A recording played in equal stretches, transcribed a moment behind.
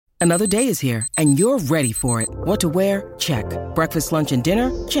Another day is here, and you're ready for it. What to wear? Check. Breakfast, lunch, and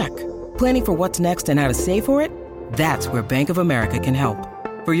dinner? Check. Planning for what's next and how to save for it? That's where Bank of America can help.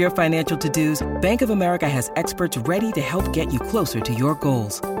 For your financial to-dos, Bank of America has experts ready to help get you closer to your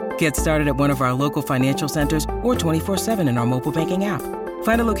goals. Get started at one of our local financial centers or 24/7 in our mobile banking app.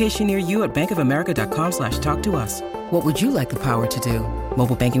 Find a location near you at bankofamerica.com/talktous. What would you like the power to do?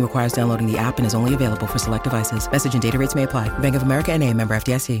 Mobile banking requires downloading the app and is only available for select devices. Message and data rates may apply. Bank of America N.A., member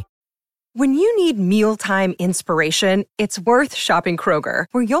FDIC. When you need mealtime inspiration, it's worth shopping Kroger,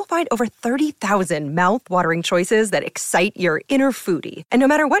 where you'll find over 30,000 mouth-watering choices that excite your inner foodie. And no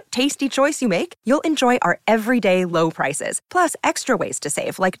matter what tasty choice you make, you'll enjoy our everyday low prices, plus extra ways to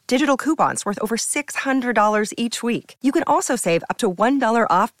save, like digital coupons worth over $600 each week. You can also save up to $1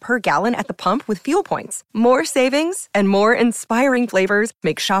 off per gallon at the pump with fuel points. More savings and more inspiring flavors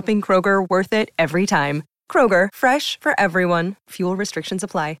make shopping Kroger worth it every time. Kroger, fresh for everyone. Fuel restrictions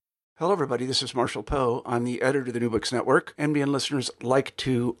apply. Hello, everybody. This is Marshall Poe. I'm the editor of the New Books Network. NBN listeners like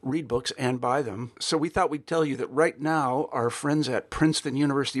to read books and buy them. So we thought we'd tell you that right now, our friends at Princeton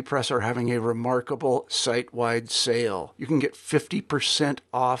University Press are having a remarkable site-wide sale. You can get 50%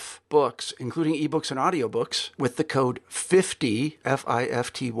 off books, including ebooks and audiobooks, with the code 50,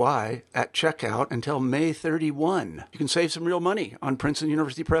 F-I-F-T-Y, at checkout until May 31. You can save some real money on Princeton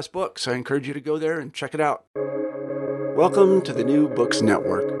University Press books. I encourage you to go there and check it out. Welcome to the New Books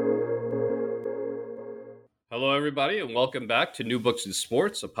Network. Hello, everybody, and welcome back to New Books in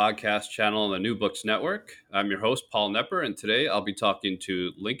Sports, a podcast channel on the New Books Network. I'm your host, Paul Nepper, and today I'll be talking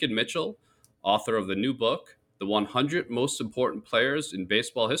to Lincoln Mitchell, author of the new book, The 100 Most Important Players in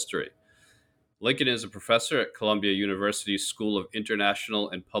Baseball History. Lincoln is a professor at Columbia University's School of International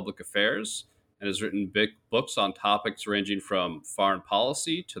and Public Affairs and has written big books on topics ranging from foreign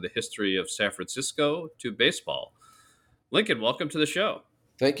policy to the history of San Francisco to baseball. Lincoln, welcome to the show.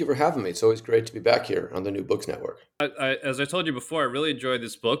 Thank you for having me. It's always great to be back here on the New Books Network. As I told you before, I really enjoyed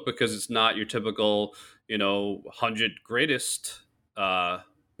this book because it's not your typical, 100 greatest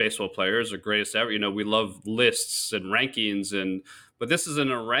baseball players or greatest ever. We love lists and rankings, but this isn't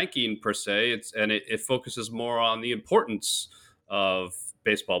a ranking per se. It focuses more on the importance of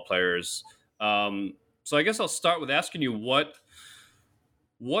baseball players. So I guess I'll start with asking you what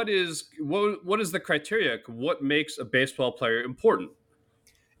is the criteria? What makes a baseball player important?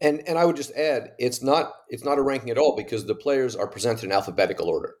 And I would just add, it's not a ranking at all because the players are presented in alphabetical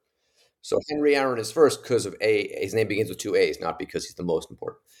order. So Henry Aaron is first because of A. His name begins with two A's, not because he's the most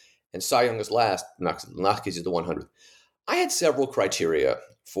important. And Cy Young is last, not because he's the 100th. I had several criteria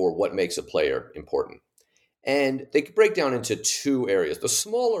for what makes a player important. And they could break down into two areas. The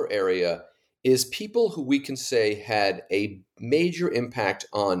smaller area is people who we can say had a major impact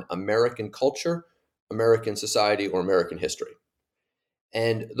on American culture, American society, or American history.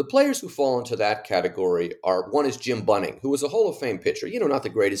 And the players who fall into that category are, one is Jim Bunning, who was a Hall of Fame pitcher, not the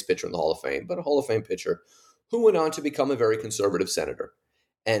greatest pitcher in the Hall of Fame, but a Hall of Fame pitcher who went on to become a very conservative senator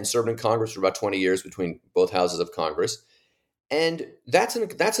and served in Congress for about 20 years between both houses of Congress. And that's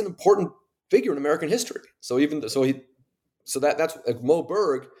an important figure in American history. That's Mo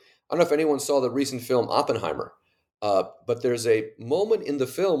Berg. I don't know if anyone saw the recent film Oppenheimer, but there's a moment in the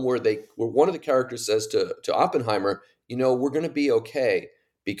film where one of the characters says to Oppenheimer, we're going to be okay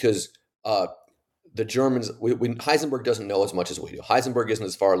because the Germans, Heisenberg doesn't know as much as we do. Heisenberg isn't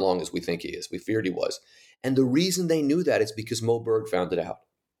as far along as we think he is. We feared he was. And the reason they knew that is because Mo Berg found it out,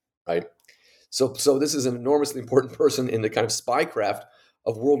 right? So this is an enormously important person in the kind of spycraft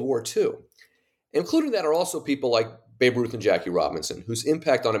of World War II. Including that are also people like Babe Ruth and Jackie Robinson, whose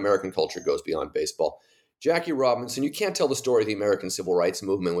impact on American culture goes beyond baseball. Jackie Robinson, you can't tell the story of the American Civil Rights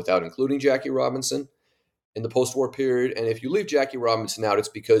Movement without including Jackie Robinson in the post-war period. And if you leave Jackie Robinson out, it's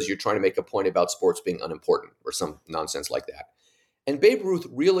because you're trying to make a point about sports being unimportant or some nonsense like that. And Babe Ruth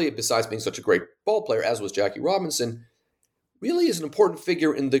really, besides being such a great ball player, as was Jackie Robinson, really is an important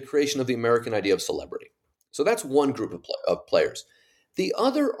figure in the creation of the American idea of celebrity. So that's one group of players. The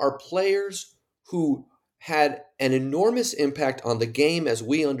other are players who had an enormous impact on the game as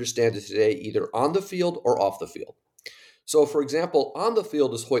we understand it today, either on the field or off the field. So, for example, on the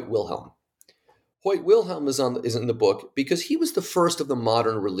field is Hoyt Wilhelm. Hoyt Wilhelm is in the book because he was the first of the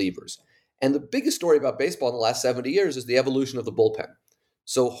modern relievers. And the biggest story about baseball in the last 70 years is the evolution of the bullpen.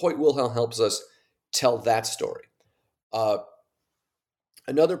 So Hoyt Wilhelm helps us tell that story.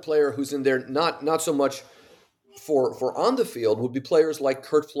 Another player who's in there, not so much for on the field, would be players like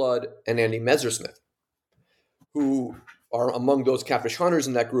Curt Flood and Andy Messersmith, who are among those catfish hunters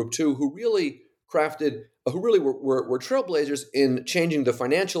in that group too, who really were trailblazers in changing the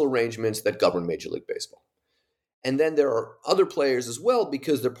financial arrangements that govern Major League Baseball. And then there are other players as well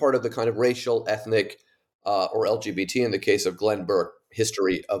because they're part of the kind of racial, ethnic, or LGBT, in the case of Glenn Burke,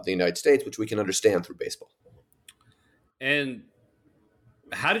 history of the United States, which we can understand through baseball. And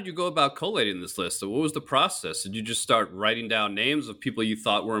how did you go about collating this list? So what was the process? Did you just start writing down names of people you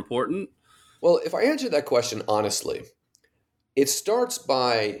thought were important? Well, if I answer that question honestly, it starts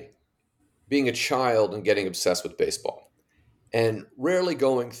by being a child and getting obsessed with baseball and rarely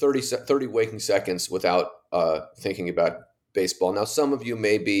going 30 waking seconds without thinking about baseball. Now, some of you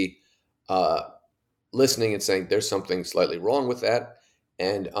may be uh, listening and saying there's something slightly wrong with that.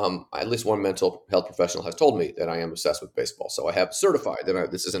 And at least one mental health professional has told me that I am obsessed with baseball. So I have certified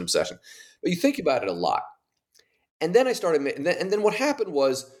that this is an obsession. But you think about it a lot. And then I started, and then what happened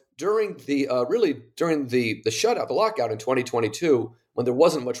was during the during the shutout, the lockout in 2022, when there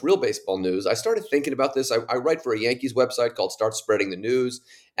wasn't much real baseball news, I started thinking about this. I write for a Yankees website called Start Spreading the News,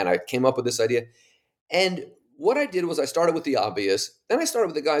 and I came up with this idea. And what I did was I started with the obvious. Then I started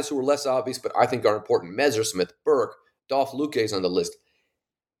with the guys who were less obvious, but I think are important: Messersmith, Burke, Dolph Luque's on the list,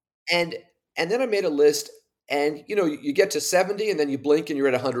 and then I made a list. And you get to 70, and then you blink, and you're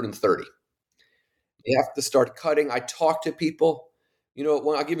at 130. You have to start cutting. I talk to people.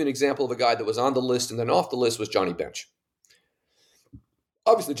 Well, I'll give you an example of a guy that was on the list and then off the list was Johnny Bench.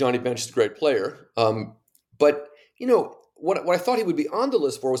 Obviously, Johnny Bench is a great player. But what I thought he would be on the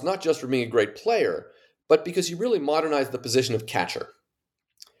list for was not just for being a great player, but because he really modernized the position of catcher.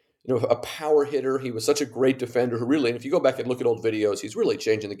 A power hitter. He was such a great defender who really, and if you go back and look at old videos, he's really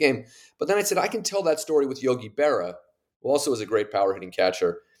changing the game. But then I said, I can tell that story with Yogi Berra, who also is a great power hitting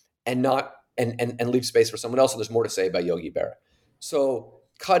catcher, and not and leave space for someone else. And there's more to say about Yogi Berra. So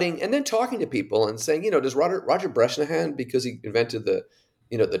cutting and then talking to people and saying, does Roger Bresnahan, because he invented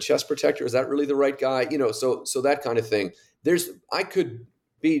the chest protector, is that really the right guy? So that kind of thing. I could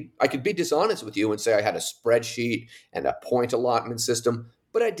be dishonest with you and say I had a spreadsheet and a point allotment system,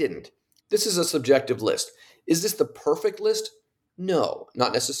 but I didn't. This is a subjective list. Is this the perfect list? No,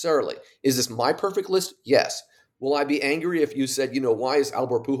 not necessarily. Is this my perfect list? Yes. Will I be angry if you said, why is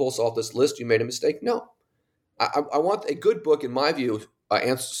Albert Pujols off this list? You made a mistake? No. I want a good book, in my view,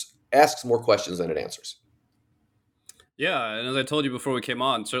 asks more questions than it answers. Yeah, and as I told you before we came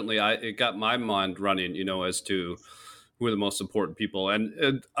on, certainly it got my mind running, as to who are the most important people.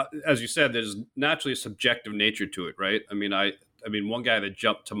 And as you said, there's naturally a subjective nature to it, right? I mean, one guy that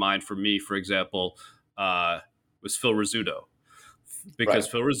jumped to mind for me, for example, was Phil Rizzuto, because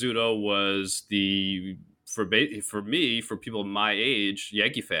Phil Rizzuto was for people my age,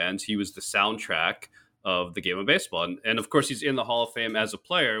 Yankee fans, he was the soundtrack of the game of baseball. And of course, he's in the Hall of Fame as a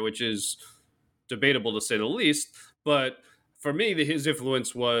player, which is debatable to say the least. But for me, his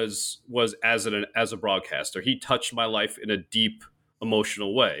influence was as a broadcaster. He touched my life in a deep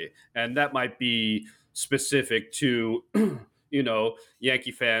emotional way. And that might be specific to,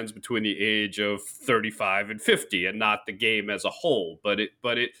 Yankee fans between the age of 35 and 50 and not the game as a whole. But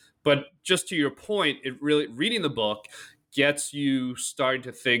just to your point, it really, reading the book gets you starting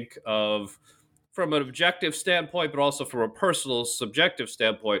to think of, from an objective standpoint, but also from a personal subjective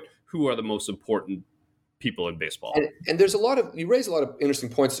standpoint, who are the most important people in baseball. And there's you raise a lot of interesting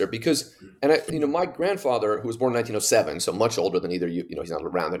points there because, my grandfather, who was born in 1907, so much older than either you, he's not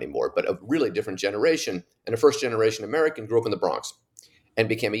around anymore, but a really different generation and a first generation American, grew up in the Bronx and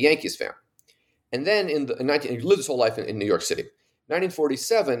became a Yankees fan. And then he lived his whole life in New York City.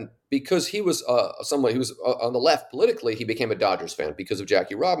 1947, because he was someone who was on the left politically, he became a Dodgers fan because of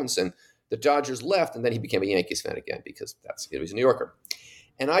Jackie Robinson. The Dodgers left, and then he became a Yankees fan again because he was a New Yorker.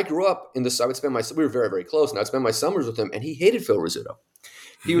 And I grew up in this. We were very, very close, and I'd spend my summers with him, and he hated Phil Rizzuto.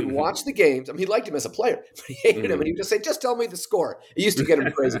 He would watch the games. I mean, he liked him as a player, but he hated him, and he would just say, just tell me the score. It used to get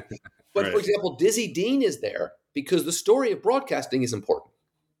him crazy. But for example, Dizzy Dean is there because the story of broadcasting is important.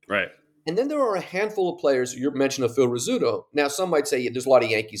 Right. And then there are a handful of players. Your mention of Phil Rizzuto. Now, some might say there's a lot of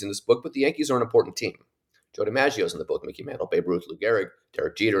Yankees in this book, but the Yankees are an important team. Joe DiMaggio's in the book, Mickey Mantle, Babe Ruth, Lou Gehrig,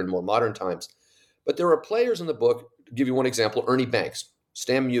 Derek Jeter in more modern times. But there are players in the book, to give you one example, Ernie Banks,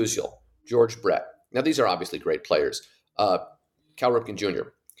 Stan Musial, George Brett. Now, these are obviously great players. Cal Ripken Jr.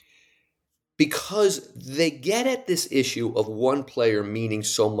 Because they get at this issue of one player meaning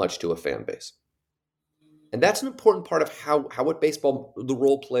so much to a fan base. And that's an important part of the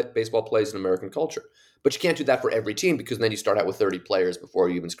role baseball plays in American culture. But you can't do that for every team because then you start out with 30 players before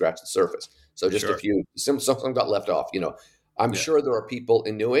you even scratch the surface. So just a few, some got left off. I'm sure there are people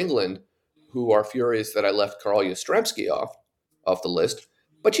in New England who are furious that I left Carl Yastrzemski off the list.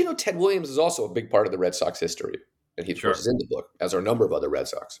 But Ted Williams is also a big part of the Red Sox history. And he, of course, is in the book, as are a number of other Red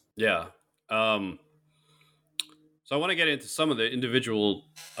Sox. Yeah. So I want to get into some of the individual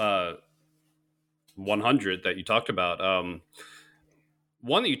 100 that you talked about.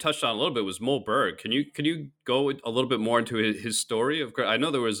 One that you touched on a little bit was Mo Berg. Can you go a little bit more into his story? Of course, I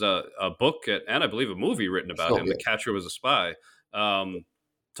know there was a book and I believe a movie written about Oh, him. yeah. The Catcher Was a Spy.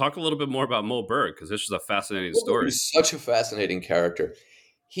 Talk a little bit more about Mo Berg, because this is a fascinating Mo Berg story. is such a fascinating character.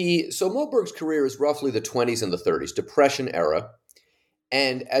 So Mo Berg's career is roughly the 20s and the 30s, Depression era.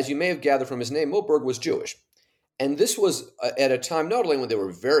 And as you may have gathered from his name, Mo Berg was Jewish. And this was at a time not only when there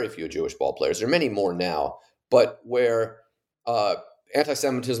were very few Jewish ball players, there are many more now, but where uh,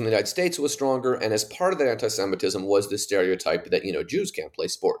 anti-Semitism in the United States was stronger, and as part of that anti-Semitism was the stereotype that Jews can't play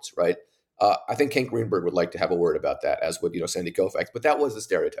sports, right? I think Kent Greenberg would like to have a word about that, as would Sandy Koufax, but that was the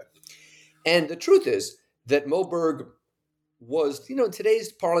stereotype. And the truth is that Mo Berg was, in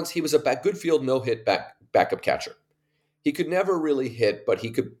today's parlance, he was a good field, no hit backup catcher. He could never really hit, but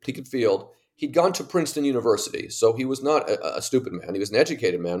he could field. He'd gone to Princeton University, so he was not a stupid man. He was an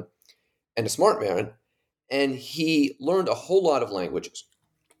educated man and a smart man, and he learned a whole lot of languages.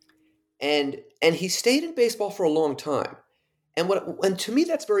 And he stayed in baseball for a long time. And to me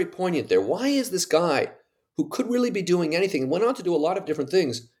that's very poignant there. Why is this guy who could really be doing anything went on to do a lot of different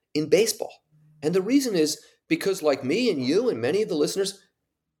things in baseball? And the reason is because, like me and you and many of the listeners,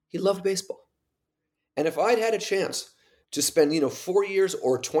 he loved baseball. And if I'd had a chance to spend 4 years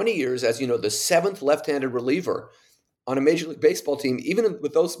or 20 years as the seventh left-handed reliever on a Major League Baseball team, even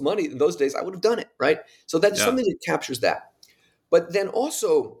with those money in those days, I would have done it, right? So that's something that captures that. But then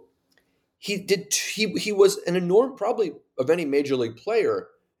also he was an enormous, probably of any Major League player.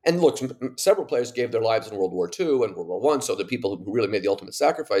 And look, several players gave their lives in World War II and World War I, so the people who really made the ultimate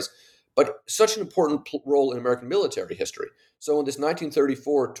sacrifice. But such an important role in American military history. So in this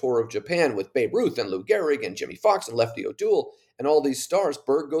 1934 tour of Japan with Babe Ruth and Lou Gehrig and Jimmy Foxx and Lefty O'Doul and all these stars,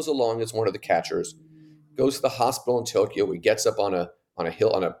 Berg goes along as one of the catchers, goes to the hospital in Tokyo, where he gets up on a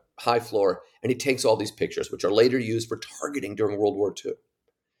hill, on a high floor, and he takes all these pictures, which are later used for targeting during World War II.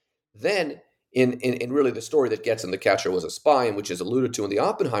 Then, in really the story that gets him, The Catcher Was a Spy, and which is alluded to in the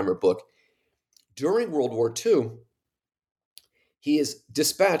Oppenheimer book, during World War II, he is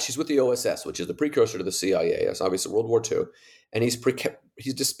dispatched. He's with the OSS, which is the precursor to the CIA. That's obviously World War II, and he's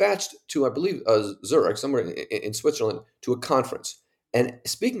dispatched to, I believe, Zurich, somewhere in Switzerland, to a conference. And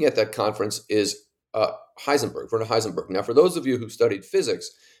speaking at that conference is Heisenberg, Werner Heisenberg. Now, for those of you who studied physics,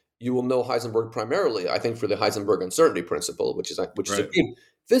 you will know Heisenberg primarily, I think, for the Heisenberg uncertainty principle, which is a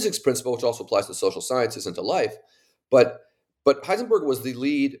physics principle, which also applies to social sciences and to life. But Heisenberg was the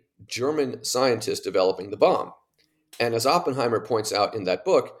lead German scientist developing the bomb. And as Oppenheimer points out in that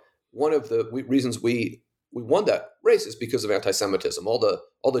book, one of the reasons we won that race is because of anti-Semitism. All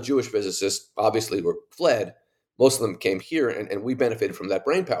the Jewish physicists obviously were fled. Most of them came here, and we benefited from that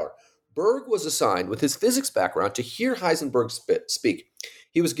brain power. Berg was assigned, with his physics background, to hear Heisenberg speak.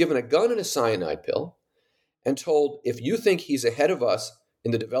 He was given a gun and a cyanide pill and told, if you think he's ahead of us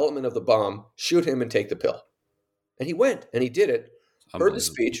in the development of the bomb, shoot him and take the pill. And he went, and he did it, heard the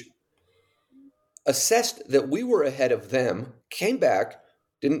speech, assessed that we were ahead of them, came back,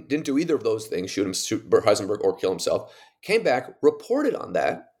 didn't do either of those things, shoot Heisenberg or kill himself, came back, reported on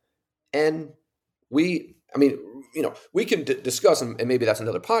that, and we can discuss, and maybe that's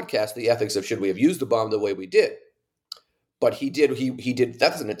another podcast, the ethics of should we have used the bomb the way we did. But he did.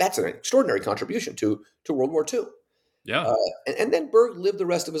 That's an extraordinary contribution to World War II. Yeah. And then Berg lived the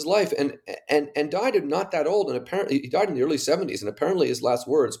rest of his life and died not that old. And apparently he died in the early 70s. And apparently his last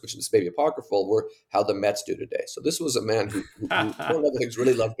words, which is maybe apocryphal, were how the Mets do today. So this was a man who among other things,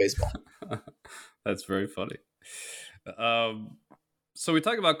 really loved baseball. That's very funny. So we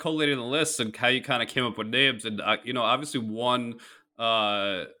talk about collating the lists and how you kind of came up with names. And, obviously one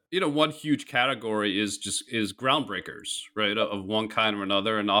huge category is groundbreakers, right? Of one kind or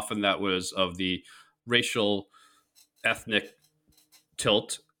another. And often that was of the racial ethnic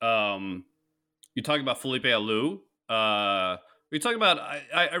tilt. You talk about Felipe Alou. We talk about.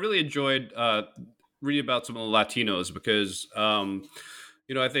 I really enjoyed reading about some of the Latinos because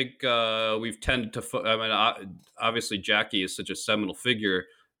I think we've tended to. Obviously Jackie is such a seminal figure,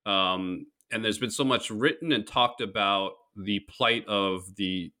 and there's been so much written and talked about the plight of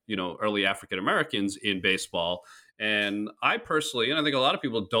the early African Americans in baseball. And I personally, and I think a lot of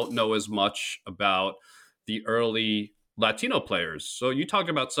people don't know as much about the early Latino players. So you talked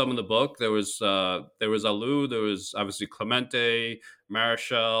about some in the book. There was Alou. There was obviously Clemente,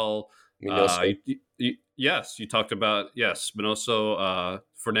 Marichal. Yes, you talked about Minoso,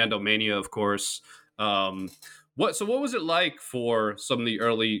 Fernando Mania, of course. What was it like for some of the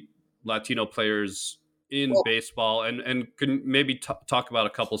early Latino players in baseball, and can maybe talk about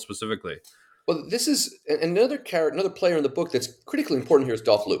a couple specifically? Well, this is another player in the book that's critically important here is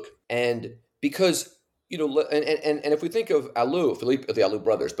Dolph Luke. And because and if we think of Felipe, the Alou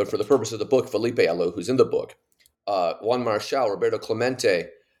brothers, but for the purpose of the book, Felipe Alou, who's in the book, Juan Marchal, Roberto Clemente,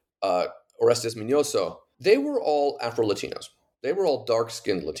 uh, Orestes Minoso, they were all Afro-Latinos. They were all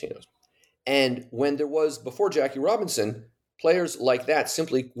dark-skinned Latinos. And when there was, before Jackie Robinson, players like that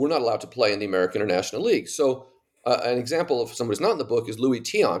simply were not allowed to play in the American or National League. So an example of someone who's not in the book is Louis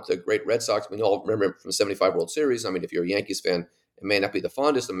Tiant, the great Red Sox. We all remember him from the 75 World Series. I mean, if you're a Yankees fan, it may not be the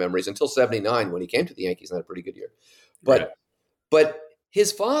fondest of memories until 79 when he came to the Yankees and had a pretty good year. But Right. but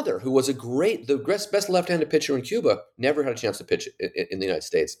his father, who was the best left-handed pitcher in Cuba, never had a chance to pitch in the United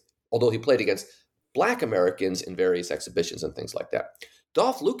States, although he played against Black Americans in various exhibitions and things like that.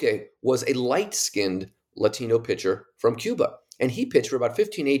 Dolph Luque was a light-skinned Latino pitcher from Cuba, and he pitched for about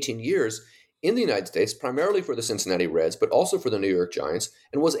 15, 18 years in the United States, primarily for the Cincinnati Reds, but also for the New York Giants,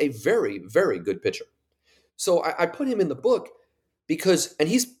 and was a very, very good pitcher. So I put him in the book because, and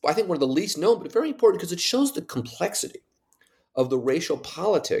he's, I think, one of the least known, but very important because it shows the complexity of the racial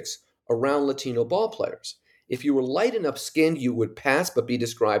politics around Latino ball players. If you were light enough skinned, you would pass but be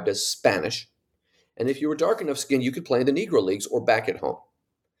described as Spanish. And if you were dark enough skinned, you could play in the Negro Leagues or back at home.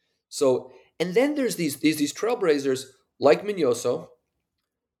 So, and then there's these trailblazers like Minoso,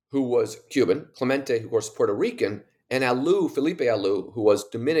 who was Cuban, Clemente, who was Puerto Rican, and Felipe Alou, who was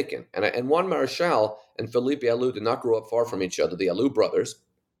Dominican. And Juan Marchal and Felipe Alou did not grow up far from each other, the Alou brothers.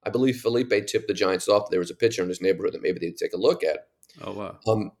 I believe Felipe tipped the Giants off. There was a pitcher in his neighborhood that maybe they'd take a look at. Oh,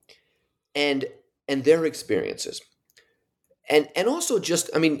 wow. And their experiences. And also just,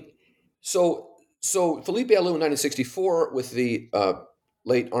 I mean, so Felipe Alou in 1964 with the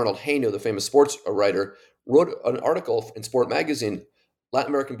late Arnold Haino, the famous sports writer, wrote an article in Sport Magazine, Latin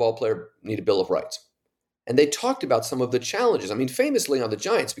American ball player need a Bill of Rights. And they talked about some of the challenges. I mean, famously on the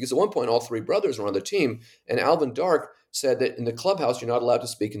Giants, because at one point all three brothers were on the team, and Alvin Dark said that in the clubhouse, you're not allowed to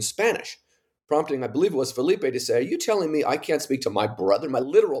speak in Spanish, prompting, I believe it was Felipe to say, are you telling me I can't speak to my brother, my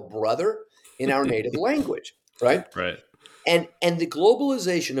literal brother, in our native language, right? Right. And the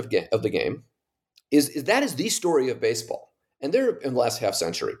globalization of the game is the story of baseball. And there, in the last half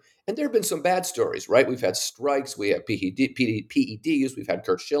century, and there have been some bad stories, right? We've had strikes, we have PEDs, we've had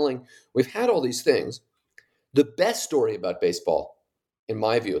Kurt Schilling, we've had all these things. The best story about baseball, in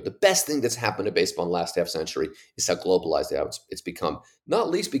my view, the best thing that's happened to baseball in the last half century is how globalized it's become. Not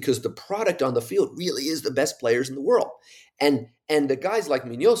least because the product on the field really is the best players in the world. And the guys like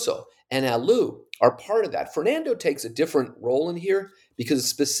Minoso and Alou are part of that. Fernando takes a different role in here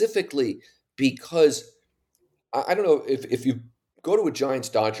because I don't know if you go to a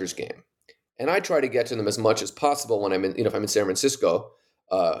Giants-Dodgers game, and I try to get to them as much as possible when I'm in, if I'm in San Francisco,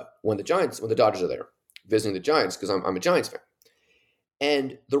 when the Dodgers are there, visiting the Giants, because I'm a Giants fan.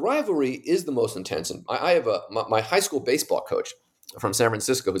 And the rivalry is the most intense. And I have my high school baseball coach from San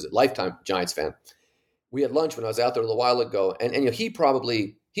Francisco, who's a lifetime Giants fan. We had lunch when I was out there a little while ago, and he's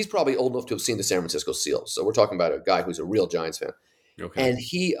probably old enough to have seen the San Francisco Seals. So we're talking about a guy who's a real Giants fan. Okay. And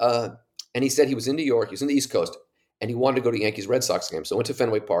he said he was in New York, he was in the East Coast, and he wanted to go to a Yankees-Red Sox game. So went to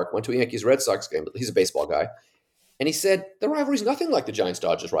Fenway Park, went to a Yankees-Red Sox game. He's a baseball guy. And he said, the rivalry is nothing like the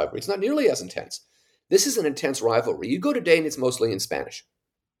Giants-Dodgers rivalry. It's not nearly as intense. This is an intense rivalry. You go today and it's mostly in Spanish.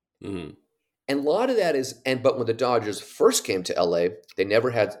 Mm-hmm. And a lot of that but when the Dodgers first came to LA, they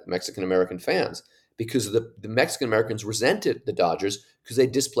never had Mexican-American fans because the Mexican-Americans resented the Dodgers because they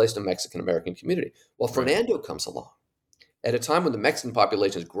displaced a Mexican-American community. Well, Fernando comes along at a time when the Mexican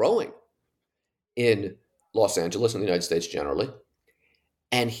population is growing in Los Angeles and the United States generally,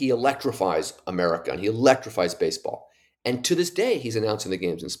 and he electrifies America and he electrifies baseball. And to this day, he's announcing the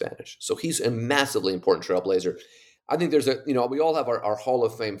games in Spanish. So he's a massively important trailblazer. I think there's we all have our Hall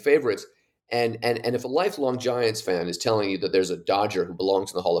of Fame favorites. And if a lifelong Giants fan is telling you that there's a Dodger who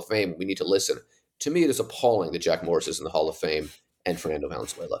belongs in the Hall of Fame, we need to listen. To me, it is appalling that Jack Morris is in the Hall of Fame and Fernando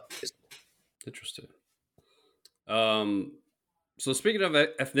Valenzuela is. Interesting. So speaking of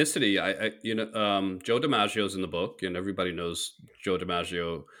ethnicity, Joe DiMaggio's in the book, and everybody knows Joe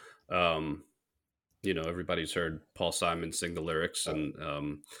DiMaggio. Everybody's heard Paul Simon sing the lyrics, and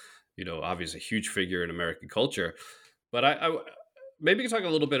obviously a huge figure in American culture. But I maybe you can talk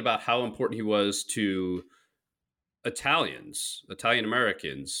a little bit about how important he was to Italian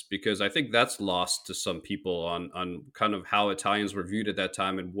Americans, because I think that's lost to some people on kind of how Italians were viewed at that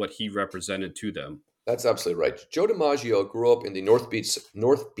time and what he represented to them. That's absolutely right. Joe DiMaggio grew up in the North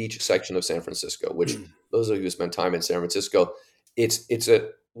Beach section of San Francisco, which those of you who spent time in San Francisco,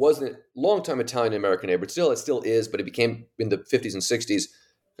 wasn't a long-time Italian-American neighborhood. It still is, but it became in the 50s and 60s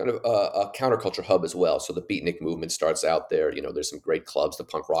kind of a counterculture hub as well. So the beatnik movement starts out there. There's some great clubs. The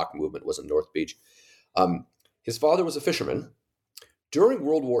punk rock movement was in North Beach. His father was a fisherman. During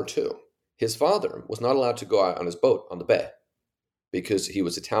World War II, his father was not allowed to go out on his boat on the bay because he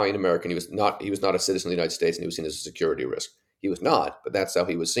was Italian American. He was not a citizen of the United States, and he was seen as a security risk. He was not, but that's how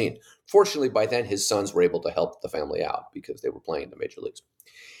he was seen. Fortunately, by then his sons were able to help the family out because they were playing in the major leagues.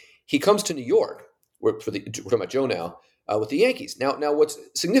 He comes to New York. We're talking about Joe now, with the Yankees. Now, what's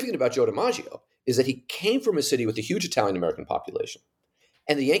significant about Joe DiMaggio is that he came from a city with a huge Italian American population,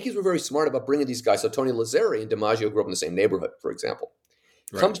 and the Yankees were very smart about bringing these guys. So Tony Lazzeri and DiMaggio grew up in the same neighborhood, for example.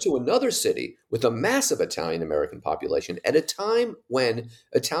 Right. Comes to another city with a massive Italian American population at a time when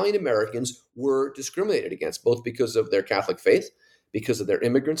Italian Americans were discriminated against, both because of their Catholic faith, because of their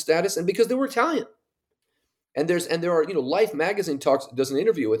immigrant status, and because they were Italian. And there are, Life magazine does an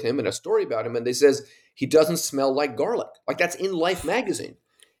interview with him and a story about him, and they says he doesn't smell like garlic. Like, that's in Life magazine.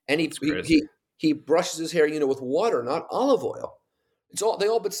 And he brushes his hair, with water, not olive oil. They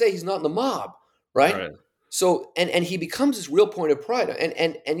all but say he's not in the mob, right? So and he becomes this real point of pride.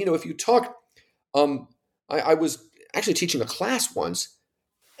 And if you talk, I was actually teaching a class once,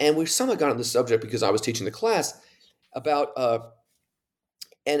 and we somehow got on this subject because I was teaching the class about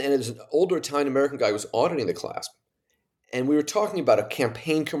and it was an older Italian American guy who was auditing the class. And we were talking about a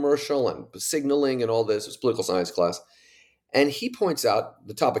campaign commercial and signaling and all this. It was a political science class. And he points out,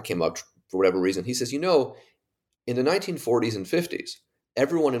 the topic came up for whatever reason. He says, in the 1940s and 50s,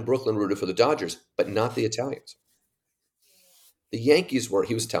 everyone in Brooklyn rooted for the Dodgers, but not the Italians. The Yankees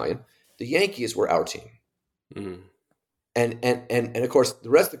he was Italian, the Yankees were our team. Mm-hmm. And of course, the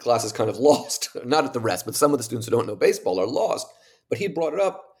rest of the class is kind of lost. Not at the rest, but some of the students who don't know baseball are lost. But he brought it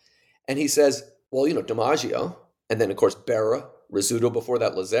up, and he says, well, DiMaggio, and then, of course, Berra, Rizzuto, before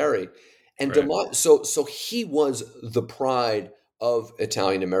that, Lazzeri. And right. So he was the pride of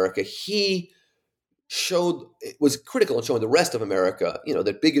Italian America. He was critical in showing the rest of America,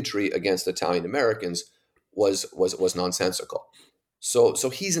 that bigotry against Italian Americans was nonsensical. So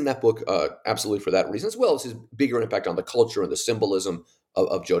he's in that book absolutely for that reason, as well as his bigger impact on the culture and the symbolism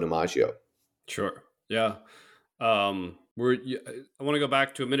of Joe DiMaggio. Sure. Yeah. I want to go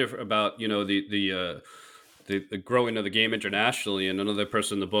back to a minute about the growing of the game internationally, and another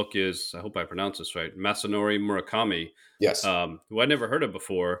person in the book is, I hope I pronounce this right, Masanori Murakami. Yes, who I'd never heard of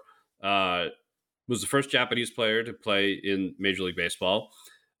before. Was the first Japanese player to play in Major League Baseball.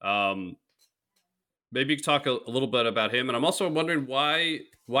 Maybe you could talk a little bit about him, and I'm also wondering why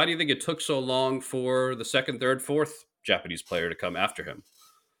do you think it took so long for the second, third, fourth Japanese player to come after him?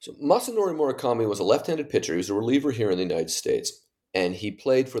 So Masanori Murakami was a left-handed pitcher. He was a reliever here in the United States, and he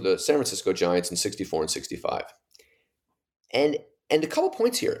played for the San Francisco Giants in 64 and 65. And a couple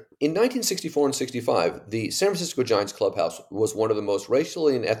points here. In 1964 and 65, the San Francisco Giants clubhouse was one of the most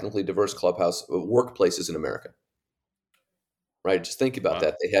racially and ethnically diverse workplaces in America. Right? Just think about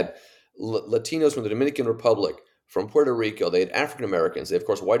that. They had Latinos from the Dominican Republic, from Puerto Rico. They had African Americans. They had, of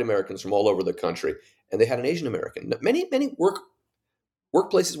course, white Americans from all over the country, and they had an Asian American. Many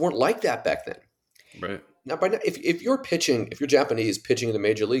workplaces weren't like that back then. Right. Now, by now, if you're Japanese pitching in the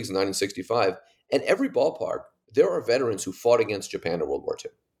major leagues in 1965, at every ballpark, there are veterans who fought against Japan in World War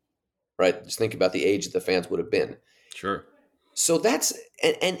II. Right? Just think about the age that the fans would have been. Sure. So that's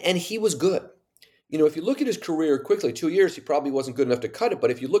and he was good. If you look at his career quickly, 2 years, he probably wasn't good enough to cut it.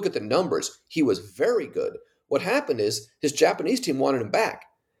 But if you look at the numbers, he was very good. What happened is his Japanese team wanted him back.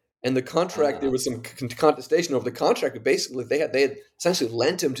 And the contract, there was some contestation over the contract. But basically, they had essentially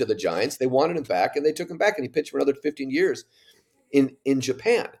lent him to the Giants. They wanted him back, and they took him back, and he pitched for another 15 years in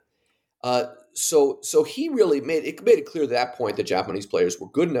Japan. So he really made it clear at that point that Japanese players were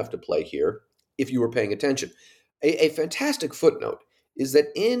good enough to play here if you were paying attention. A fantastic footnote is that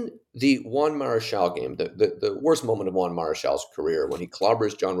in the Juan Marichal game, the worst moment of Juan Marichal's career, when he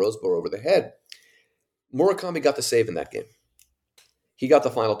clobbers John Roseboro over the head, Murakami got the save in that game. He got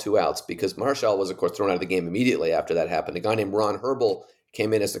the final 2 outs because Marichal was, of course, thrown out of the game immediately after that happened. A guy named Ron Herbel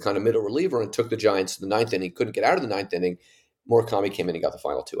came in as the kind of middle reliever and took the Giants to the 9th inning. Couldn't get out of the 9th inning. Murakami came in and got the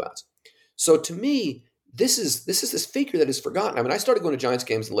final 2 outs. So to me, this is this figure that is forgotten. I mean, I started going to Giants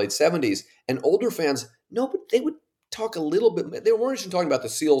games in the late 70s, and older fans, but they would talk a little bit. They were more interested in talking about the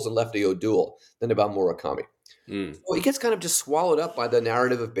Seals and Lefty O'Doul than about Murakami. Well, he gets kind of just swallowed up by the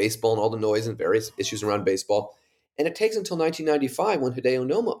narrative of baseball and all the noise and various issues around baseball. And it takes until 1995 when Hideo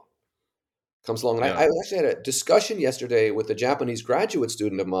Nomo comes along. And I actually had a discussion yesterday with a Japanese graduate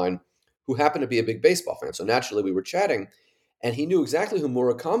student of mine who happened to be a big baseball fan. So naturally we were chatting, and he knew exactly who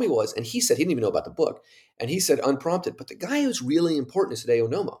Murakami was. And he said he didn't even know about the book. And he said, unprompted, but the guy who's really important is Hideo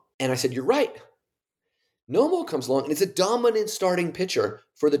Nomo. And I said, you're right. Nomo comes along, and it's a dominant starting pitcher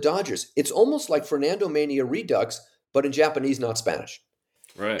for the Dodgers. It's almost like Fernando Mania Redux, but in Japanese, not Spanish.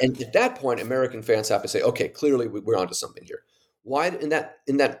 Right. And at that point, American fans have to say, okay, clearly we're onto something here. Why in that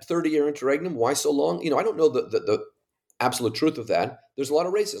 30-year interregnum? Why so long? I don't know the absolute truth of that. There's a lot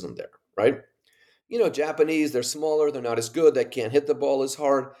of racism there, right? Japanese, they're smaller, they're not as good, they can't hit the ball as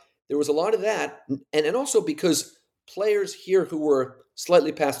hard. There was a lot of that, and also because players here who were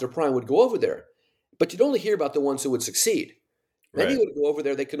slightly past their prime would go over there, but you'd only hear about the ones who would succeed. Many would go over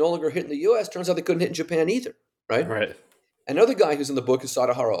there, they could no longer hit in the U.S. Turns out they couldn't hit in Japan either, right? Right. Another guy who's in the book is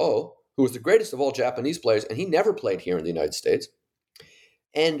Sadahara Oh, who was the greatest of all Japanese players, and he never played here in the United States.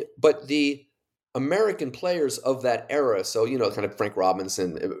 But the American players of that era, so kind of Frank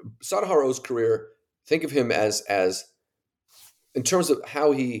Robinson, Sadahara Oh's career, think of him as in terms of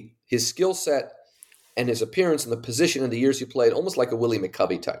how his skill set and his appearance and the position and the years he played, almost like a Willie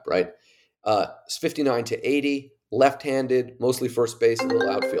McCovey type, right? 59 to 80, left-handed, mostly first base, a little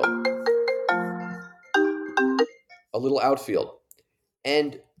outfield.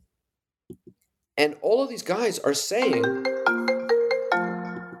 And all of these guys are saying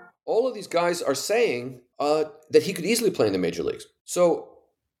that he could easily play in the major leagues. So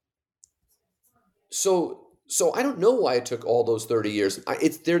I don't know why it took all those 30 years.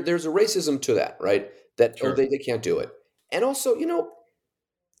 There's a racism to that, right? That Sure. they can't do it. And also,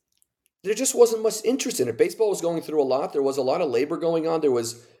 there just wasn't much interest in it. Baseball was going through a lot. There was a lot of labor going on. There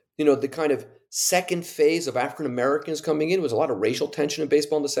was, the kind of second phase of African Americans coming in. There was a lot of racial tension in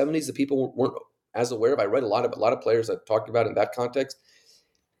baseball in the 70s that people weren't as aware of. I read a lot of players that talked about it in that context.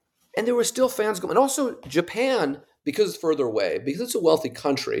 And there were still fans going. And also Japan, because it's further away, because it's a wealthy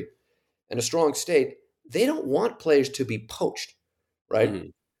country and a strong state, they don't want players to be poached, right? Mm-hmm.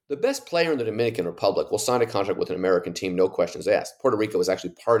 The best player in the Dominican Republic will sign a contract with an American team, no questions asked. Puerto Rico is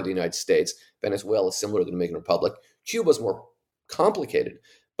actually part of the United States. Venezuela is similar to the Dominican Republic. Cuba's more complicated.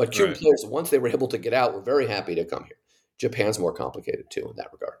 But Cuban players, once they were able to get out, were very happy to come here. Japan's more complicated, too, in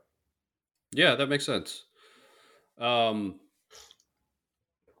that regard. Yeah, that makes sense. Some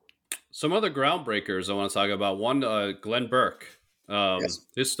other groundbreakers I want to talk about. One, Glenn Burke. Yes.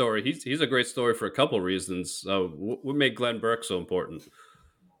 His story, he's a great story for a couple of reasons. What made Glenn Burke so important?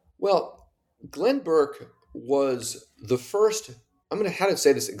 Well, Glenn Burke was the first, how to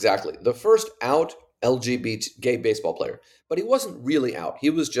say this exactly, the first out LGBT gay baseball player. But he wasn't really out.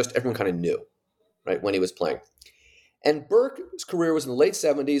 He was just, everyone kind of knew, right, when he was playing. And Burke's career was in the late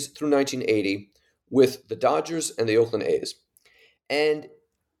 70s through 1980 with the Dodgers and the Oakland A's. And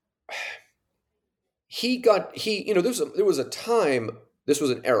there was a time, this was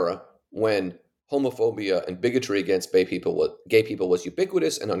an era when homophobia and bigotry against gay people was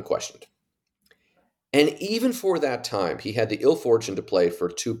ubiquitous and unquestioned. And even for that time, he had the ill fortune to play for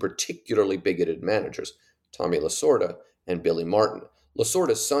two particularly bigoted managers, Tommy Lasorda and Billy Martin.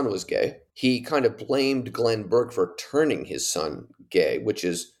 Lasorda's son was gay. He kind of blamed Glenn Burke for turning his son gay, which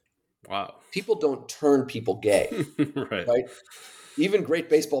is, wow. People don't turn people gay, right? Even great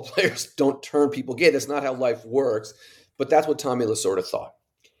baseball players don't turn people gay. That's not how life works. But that's what Tommy Lasorda thought.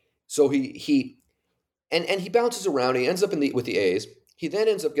 So he bounces around. He ends up with the A's. He then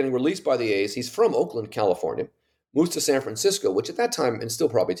ends up getting released by the A's. He's from Oakland, California, moves to San Francisco, which at that time, and still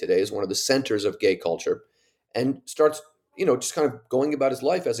probably today, is one of the centers of gay culture, and starts, just kind of going about his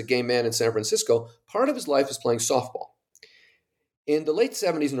life as a gay man in San Francisco. Part of his life is playing softball. In the late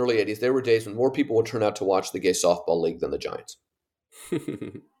 70s and early 80s, there were days when more people would turn out to watch the gay softball league than the Giants.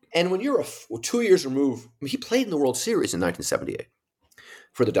 And when you're 2 years removed, he played in the World Series in 1978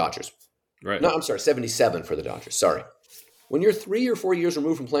 for the Dodgers. Right. No, I'm sorry, 77 for the Dodgers. Sorry. When you're 3 or 4 years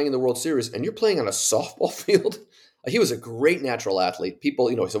removed from playing in the World Series and you're playing on a softball field, he was a great natural athlete. People,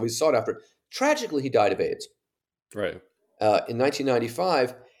 so we sought after. Tragically, he died of AIDS. Right. In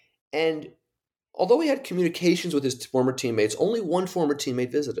 1995. And although he had communications with his former teammates, only one former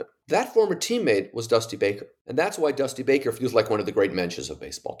teammate visited him. That former teammate was Dusty Baker. And that's why Dusty Baker feels like one of the great mensches of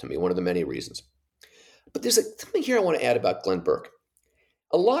baseball to me, one of the many reasons. But there's something here I want to add about Glenn Burke.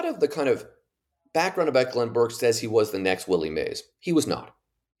 A lot of the kind of background about Glenn Burke says he was the next Willie Mays. He was not.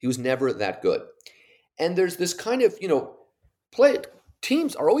 He was never that good. And there's this kind of,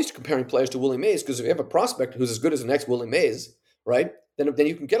 teams are always comparing players to Willie Mays because if you have a prospect who's as good as the next Willie Mays, right, then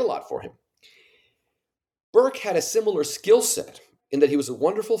you can get a lot for him. Burke had a similar skill set in that he was a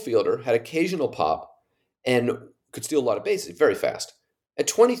wonderful fielder, had occasional pop, and could steal a lot of bases, very fast. At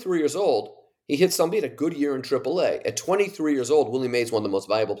 23 years old, he hit somebody at a good year in AAA. At 23 years old, Willie Mays won the most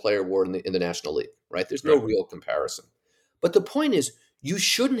valuable player award in the National League, right? There's no real comparison. But the point is, you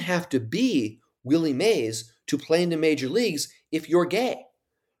shouldn't have to be Willie Mays to play in the major leagues if you're gay,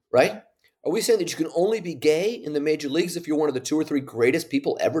 right? Are we saying that you can only be gay in the major leagues if you're one of the 2 or 3 greatest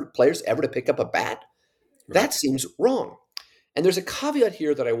players ever to pick up a bat? Right. That seems wrong. And there's a caveat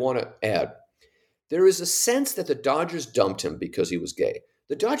here that I want to add. there is a sense that the Dodgers dumped him because he was gay.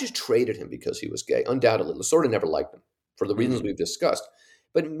 The Dodgers traded him because he was gay, undoubtedly. Lasorda never liked him for the reasons we've discussed.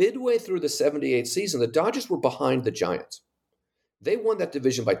 But midway through the 78 season, the Dodgers were behind the Giants. They won that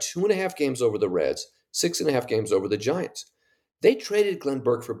division by 2.5 games over the Reds, 6.5 games over the Giants. They traded Glenn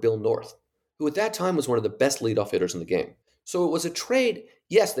Burke for Bill North, who at that time was one of the best leadoff hitters in the game. So it was a trade.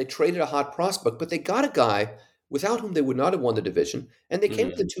 Yes, they traded a hot prospect, but they got a guy without whom they would not have won the division, and they came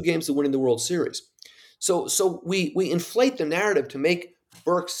within 2 games of winning the World Series. So we inflate the narrative to make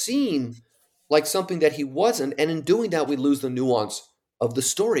Burke seem like something that he wasn't, and in doing that, we lose the nuance of the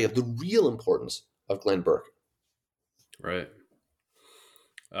story, of the real importance of Glenn Burke. Right.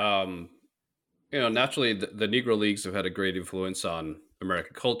 Naturally, the Negro Leagues have had a great influence on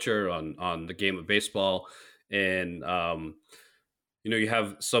American culture, on the game of baseball, and you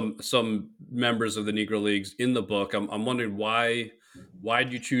have some members of the Negro Leagues in the book. I'm wondering why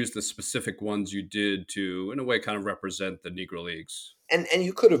did you choose the specific ones you did to, in a way, kind of represent the Negro Leagues? And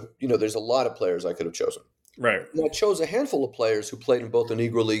you could have, there's a lot of players I could have chosen. Right. And I chose a handful of players who played in both the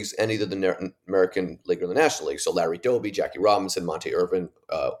Negro Leagues and either the American League or the National League. So Larry Doby, Jackie Robinson, Monte Irvin,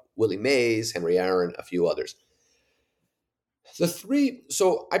 Willie Mays, Henry Aaron, a few others.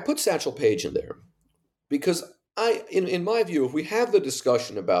 So I put Satchel Paige in there because in my view, if we have the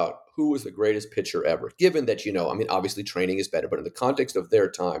discussion about who was the greatest pitcher ever, given that, obviously training is better, but in the context of their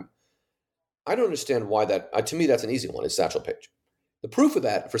time, I don't understand why to me, that's an easy one, is Satchel Paige. The proof of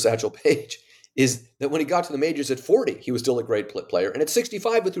that for Satchel Paige is that when he got to the majors at 40, he was still a great player. And at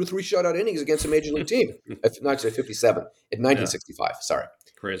 65, he threw 3 shutout innings against a major league team. Actually, 57, in 1965, sorry.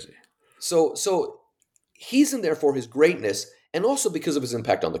 Crazy. So he's in there for his greatness and also because of his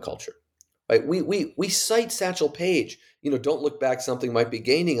impact on the culture. Right? We cite Satchel Paige. Don't look back, something might be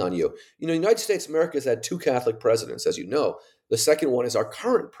gaining on you. The United States of America has had 2 Catholic presidents, as you know. The second one is our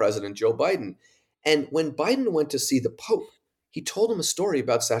current president, Joe Biden. And when Biden went to see the Pope, he told him a story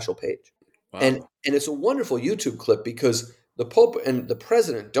about Satchel Paige. Wow. And it's a wonderful YouTube clip because the Pope and the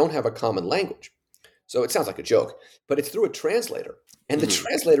president don't have a common language. So it sounds like a joke, but it's through a translator. And the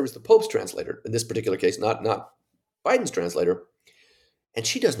translator is the Pope's translator, in this particular case, not Biden's translator. And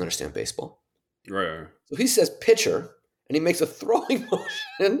she doesn't understand baseball. Right. So he says pitcher, and he makes a throwing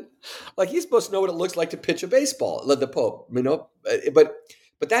motion like he's supposed to know what it looks like to pitch a baseball, the Pope,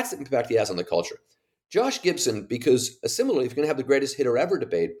 But that's the impact he has on the culture. Josh Gibson, because similarly, if you're going to have the greatest hitter ever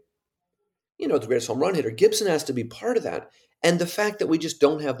debate, the greatest home run hitter, Gibson has to be part of that. And the fact that we just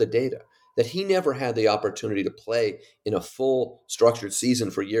don't have the data, that he never had the opportunity to play in a full structured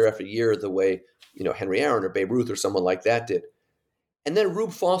season for year after year the way, Henry Aaron or Babe Ruth or someone like that did. And then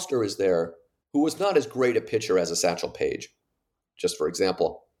Rube Foster is there, who was not as great a pitcher as a Satchel Paige, just for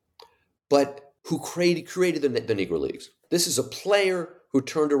example, but who created the Negro Leagues. This is a player who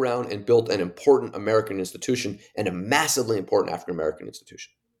turned around and built an important American institution and a massively important African-American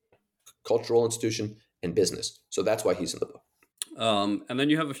institution, cultural institution, and business. So that's why he's in the book. And then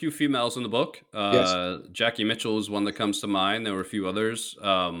you have a few females in the book. Yes. Jackie Mitchell is one that comes to mind. There were a few others.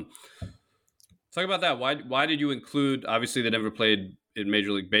 Talk about that. Why did you include, obviously they never played in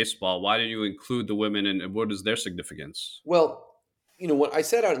Major League Baseball. Why did you include the women and what is their significance? Well, what I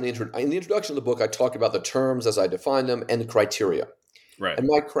set out in the introduction of the book, I talked about the terms as I define them and the criteria. Right. And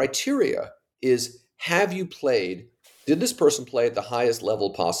my criteria is, did this person play at the highest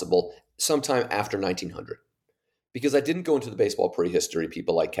level possible sometime after 1900? Because I didn't go into the baseball prehistory,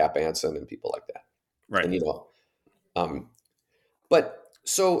 people like Cap Anson and people like that. Right. And,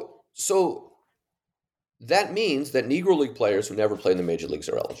 so that means that Negro League players who never played in the major leagues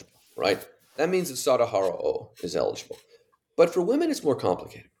are eligible, right? That means that Sadahara O is eligible. But for women, it's more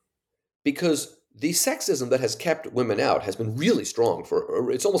complicated because the sexism that has kept women out has been really strong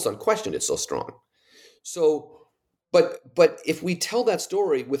it's almost unquestioned. It's so strong. So, but if we tell that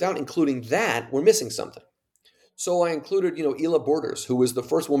story without including that, we're missing something. So I included, Ela Borders, who was the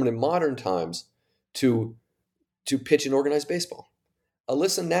first woman in modern times to pitch in organized baseball.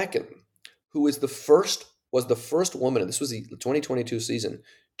 Alyssa Nacken, who was the first woman, and this was the 2022 season,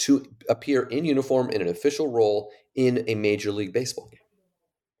 to appear in uniform in an official role in a Major League Baseball game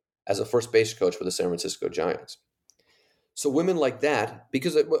as a first base coach for the San Francisco Giants. So women like that,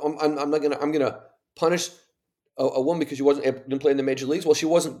 because I'm gonna punish a woman because she didn't play in the major leagues. Well, she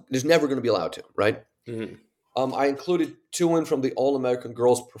wasn't. There's never going to be allowed to, right? Mm-hmm. I included 2 women from the All-American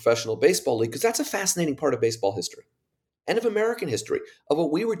Girls Professional Baseball League because that's a fascinating part of baseball history and of American history, of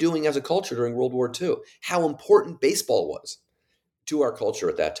what we were doing as a culture during World War II, how important baseball was to our culture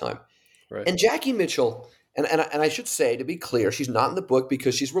at that time. Right. And Jackie Mitchell, and I should say, to be clear, she's not in the book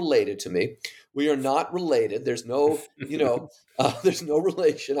because she's related to me. We are not related. There's no, there's no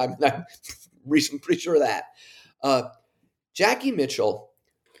relation. pretty sure of that. Jackie Mitchell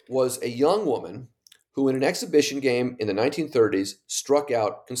was a young woman who, in an exhibition game in the 1930s, struck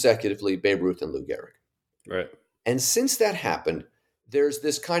out consecutively Babe Ruth and Lou Gehrig. Right. And since that happened, there's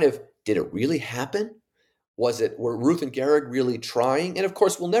this kind of, did it really happen? Were Ruth and Gehrig really trying? And of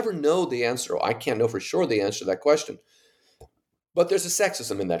course, we'll never know the answer. I can't know for sure the answer to that question. But there's a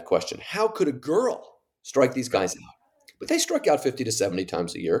sexism in that question. How could a girl strike these guys out? But they struck out 50 to 70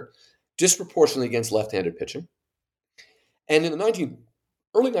 times a year, disproportionately against left-handed pitching. And in the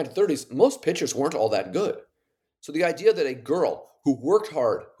early 1930s, most pitchers weren't all that good. So the idea that a girl who worked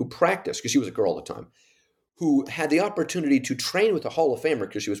hard, who practiced, because she was a girl at the time, who had the opportunity to train with a Hall of Famer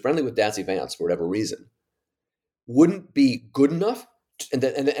because she was friendly with Dazzy Vance for whatever reason, wouldn't be good enough, and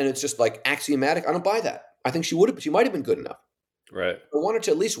it's just like axiomatic. I don't buy that. I think she might have been good enough. Right. I wanted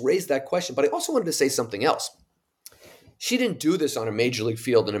to at least raise that question, but I also wanted to say something else. She didn't do this on a major league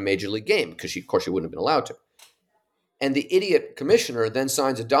field in a major league game because of course she wouldn't have been allowed to. And the idiot commissioner then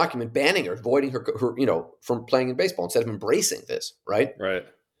signs a document banning her, voiding her from playing in baseball instead of embracing this. Right. Right.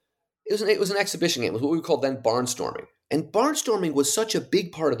 It was an exhibition game. It was what we called then barnstorming, and barnstorming was such a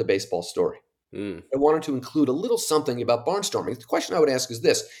big part of the baseball story. I wanted to include a little something about barnstorming. The question I would ask is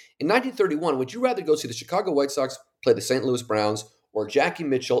this. In 1931, would you rather go see the Chicago White Sox play the St. Louis Browns or Jackie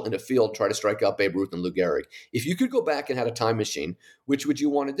Mitchell in a field try to strike out Babe Ruth and Lou Gehrig? If you could go back and had a time machine, which would you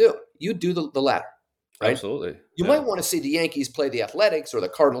want to do? You'd do the latter, right? Absolutely. You might want to see the Yankees play the Athletics or the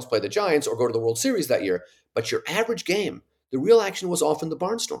Cardinals play the Giants or go to the World Series that year. But your average game, the real action was often the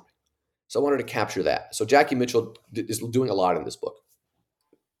barnstorming. So I wanted to capture that. So Jackie Mitchell is doing a lot in this book.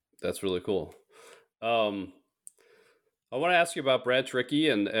 That's really cool. I want to ask you about Branch Rickey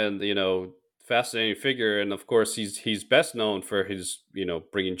and fascinating figure, and of course he's best known for his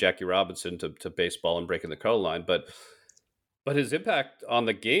bringing Jackie Robinson to baseball and breaking the color line, but his impact on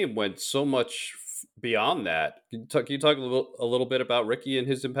the game went so much beyond that. Can you talk a little bit about Rickey and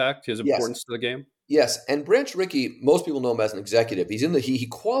his impact, his importance to the game? Yes, and Branch Rickey, most people know him as an executive. He's he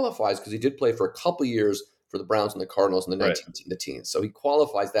qualifies because he did play for a couple years for the Browns and the Cardinals in the teens. So he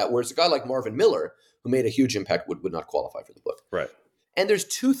qualifies that, whereas a guy like Marvin Miller, who made a huge impact, would not qualify for the book. Right. And there's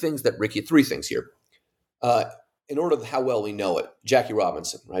three things here. In order of how well we know it, Jackie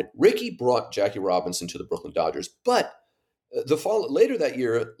Robinson, right? Rickey brought Jackie Robinson to the Brooklyn Dodgers, but later that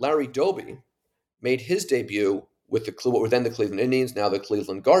year, Larry Doby made his debut with what were then the Cleveland Indians, now the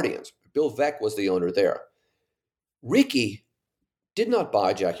Cleveland Guardians. Bill Veeck was the owner there. Rickey did not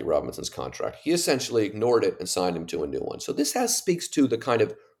buy Jackie Robinson's contract. He essentially ignored it and signed him to a new one. So this speaks to the kind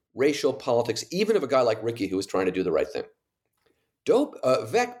of racial politics, even of a guy like Rickey who was trying to do the right thing.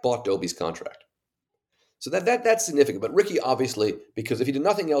 Veeck bought Doby's contract. So that's significant. But Rickey, obviously, because if he did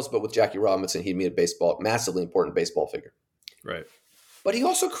nothing else but with Jackie Robinson, he'd be a massively important baseball figure. Right. But he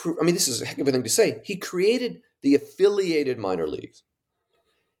also, this is a heck of a thing to say, he created the affiliated minor leagues.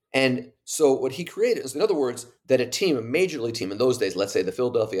 And so what he created is, in other words, that a major league team in those days, let's say the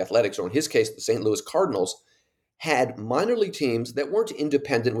Philadelphia Athletics, or in his case, the St. Louis Cardinals, had minor league teams that weren't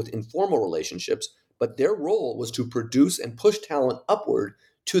independent with informal relationships, but their role was to produce and push talent upward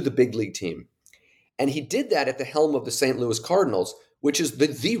to the big league team. And he did that at the helm of the St. Louis Cardinals, which is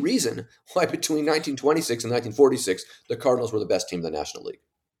the reason why between 1926 and 1946, the Cardinals were the best team in the National League.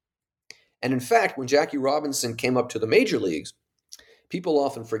 And in fact, when Jackie Robinson came up to the major leagues, people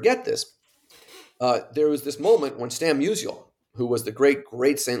often forget this. There was this moment when Stan Musial, who was the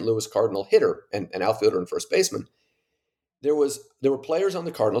great St. Louis Cardinal hitter and outfielder and first baseman, there were players on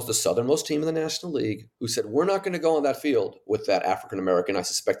the Cardinals, the southernmost team in the National League, who said, we're not going to go on that field with that African-American. I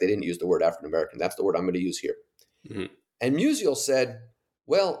suspect they didn't use the word African-American. That's the word I'm going to use here. Mm-hmm. And Musial said,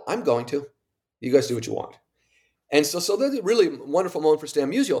 well, I'm going to. You guys do what you want. And so that's a really wonderful moment for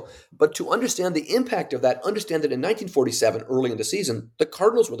Stan Musial. But to understand the impact of that, understand that in 1947, early in the season, the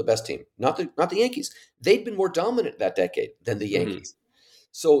Cardinals were the best team, not the Yankees. They'd been more dominant that decade than the Yankees. Mm-hmm.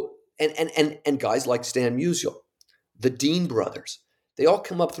 So and guys like Stan Musial, the Dean brothers, they all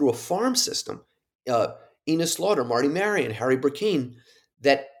come up through a farm system. Enos Slaughter, Marty Marion, Harry Burkeen,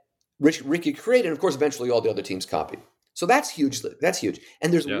 that Rickey created, and of course, eventually all the other teams copied. So that's huge. That's huge.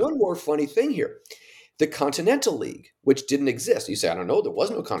 And there's one more funny thing here. The Continental League, which didn't exist. You say, I don't know, there was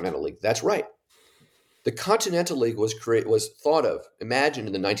no Continental League. That's right. The Continental League was imagined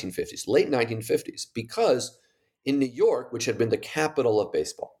in the 1950s, late 1950s, because in New York, which had been the capital of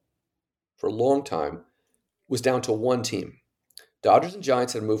baseball for a long time, was down to one team. Dodgers and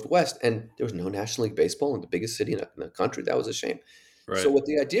Giants had moved west, and there was no National League baseball in the biggest city in the country. That was a shame. Right. So what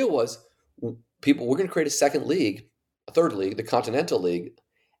the idea was, we're going to create a second league, a third league, the Continental League,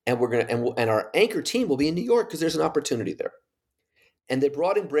 and and our anchor team will be in New York because there's an opportunity there. And they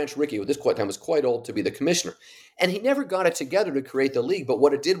brought in Branch Rickey, who at this time was quite old, to be the commissioner. And he never got it together to create the league. But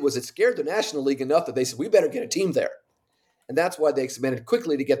what it did was it scared the National League enough that they said, we better get a team there. And that's why they expanded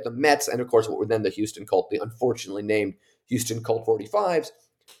quickly to get the Mets and, of course, what were then the Houston Colt, the unfortunately named Houston Colt 45s,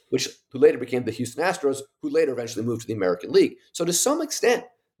 who later became the Houston Astros, who later eventually moved to the American League. So to some extent,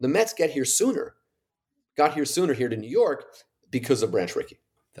 the Mets got here sooner here to New York because of Branch Rickey.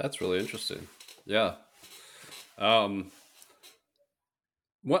 That's really interesting. Yeah.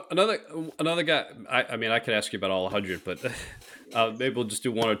 What another guy? I mean, I could ask you about all 100, but maybe we'll just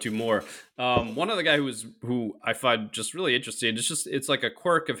do one or two more. One other guy who I find just really interesting. It's like a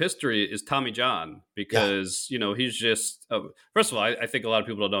quirk of history is Tommy John, because he's just first of all, I think a lot of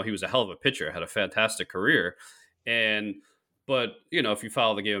people don't know he was a hell of a pitcher, had a fantastic career, but if you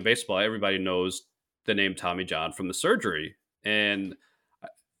follow the game of baseball, everybody knows the name Tommy John from the surgery. And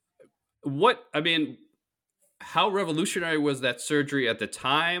how revolutionary was that surgery at the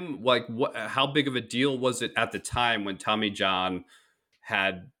time? Like, how big of a deal was it at the time when Tommy John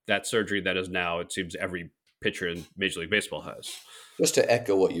had that surgery that is now, it seems, every pitcher in Major League Baseball has? Just to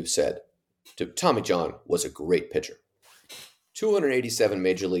echo what you've said, Tommy John was a great pitcher. 287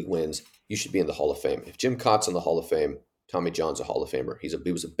 Major League wins. You should be in the Hall of Fame. If Jim Cott's in the Hall of Fame, Tommy John's a Hall of Famer. He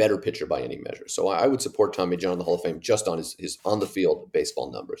was a better pitcher by any measure. So I would support Tommy John in the Hall of Fame just on his on the field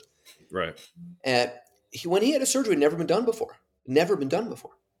baseball numbers. Right. And when he had a surgery, it had never been done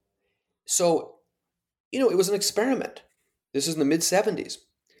before. So, it was an experiment. This is in the mid-'70s.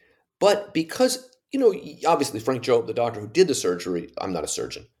 But because, obviously Frank Jobe, the doctor who did the surgery, I'm not a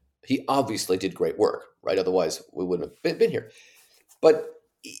surgeon. He obviously did great work, right? Otherwise, we wouldn't have been here. But,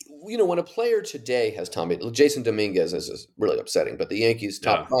 when a player today has Jason Dominguez is really upsetting, but the Yankees'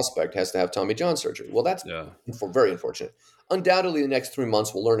 top prospect has to have Tommy John surgery. Well, that's very unfortunate. Undoubtedly, the next 3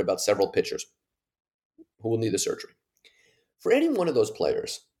 months, we'll learn about several pitchers who will need the surgery. For any one of those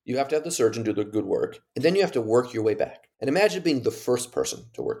players, you have to have the surgeon do the good work, and then you have to work your way back. And imagine being the first person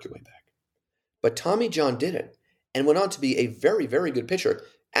to work your way back. But Tommy John did it and went on to be a very, very good pitcher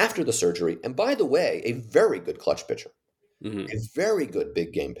after the surgery. And by the way, a very good clutch pitcher. Mm-hmm. A very good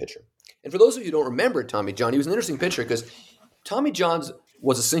big game pitcher. And for those of you who don't remember Tommy John, he was an interesting pitcher because Tommy John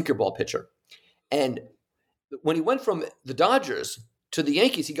was a sinker ball pitcher. And when he went from the Dodgers to the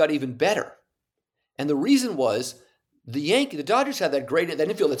Yankees, he got even better. And the reason was the Dodgers had that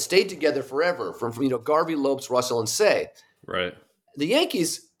infield that stayed together forever from Garvey, Lopes, Russell, and Say. Right. The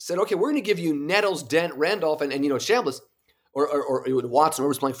Yankees said, okay, we're going to give you Nettles, Dent, Randolph, and Chambliss, or Watson, who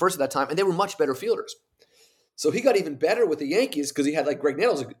was playing first at that time, and they were much better fielders. So he got even better with the Yankees because he had like Greg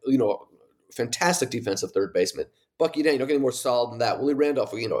Nettles, fantastic defensive third baseman. Bucky Dent, getting more solid than that. Willie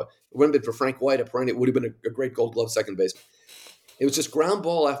Randolph, it wouldn't have been for Frank White, it would have been a great Gold Glove second baseman. It was just ground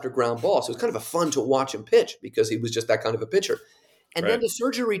ball after ground ball. So it was kind of fun to watch him pitch because he was just that kind of a pitcher. And then the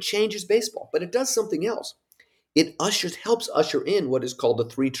surgery changes baseball, but it does something else. It helps usher in what is called the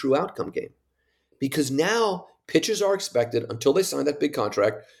 3 true outcome game. Because now pitchers are expected, until they sign that big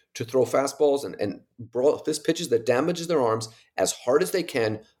contract, to throw fastballs and fist pitches that damages their arms as hard as they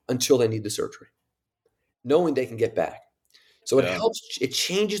can until they need the surgery, knowing they can get back. So it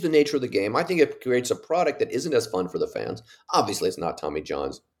changes the nature of the game. I think it creates a product that isn't as fun for the fans. Obviously, it's not Tommy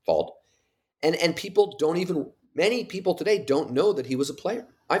John's fault. And many people today don't know that he was a player.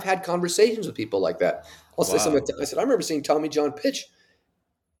 I've had conversations with people like that. I'll say something. I said, I remember seeing Tommy John pitch.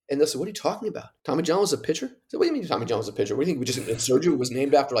 And they'll say, what are you talking about? Tommy John was a pitcher? I said, what do you mean Tommy John was a pitcher? What do you think? A surgery was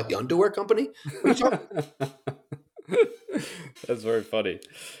named after like the underwear company? What are you talking about? That's very funny.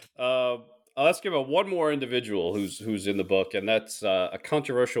 I'll ask you about one more individual who's in the book, and that's a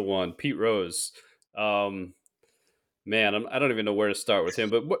controversial one, Pete Rose. Man, I don't even know where to start with him,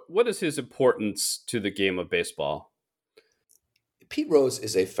 but what is his importance to the game of baseball? Pete Rose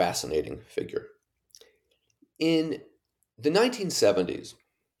is a fascinating figure. In the 1970s,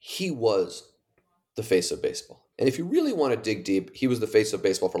 he was the face of baseball. And if you really want to dig deep, he was the face of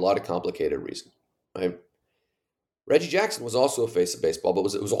baseball for a lot of complicated reasons. Right? Reggie Jackson was also a face of baseball, but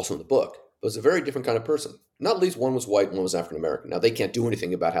it was also in the book. But it was a very different kind of person. Not least one was white and one was African American. Now, they can't do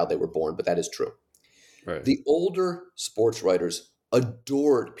anything about how they were born, but that is true. Right. The older sports writers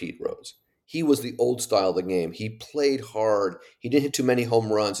adored Pete Rose. He was the old style of the game. He played hard. He didn't hit too many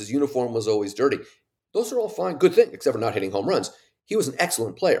home runs. His uniform was always dirty. Those are all fine, good things, except for not hitting home runs. He was an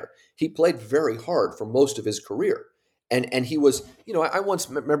excellent player. He played very hard for most of his career. And he was, I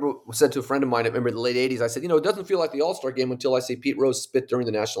once said to a friend of mine, I remember in the late 80s, I said, it doesn't feel like the All-Star game until I see Pete Rose spit during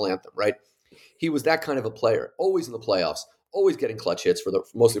the national anthem, right? He was that kind of a player, always in the playoffs, always getting clutch hits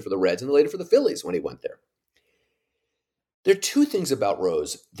mostly for the Reds and later for the Phillies when he went there. There are two things about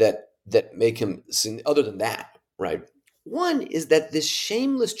Rose that make him, other than that, right? One is that this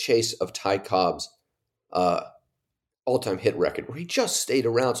shameless chase of Ty Cobb's uh, all-time hit record, where he just stayed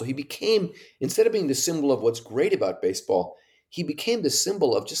around. So he became, instead of being the symbol of what's great about baseball, he became the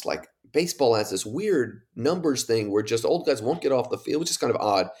symbol of just like baseball as this weird numbers thing where just old guys won't get off the field, which is kind of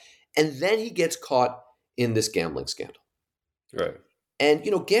odd. And then he gets caught in this gambling scandal. Right. And,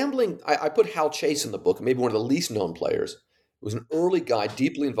 gambling, I put Hal Chase in the book, maybe one of the least known players. He was an early guy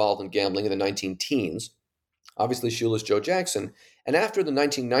deeply involved in gambling in the 19-teens. Obviously, shoeless Joe Jackson. And after the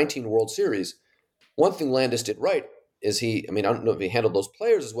 1919 World Series, one thing Landis did right is I don't know if he handled those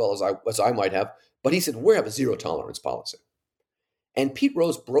players as well as I might have, but he said, we have a zero tolerance policy. And Pete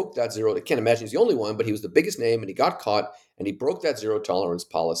Rose broke that zero. I can't imagine he's the only one, but he was the biggest name and he got caught and he broke that zero tolerance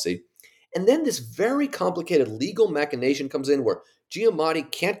policy. And then this very complicated legal machination comes in where Giamatti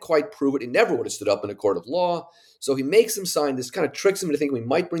can't quite prove it. He never would have stood up in a court of law. So he makes him sign this, kind of tricks him into thinking we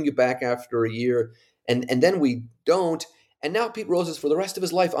might bring you back after a year. And then we don't. And now Pete Rose is for the rest of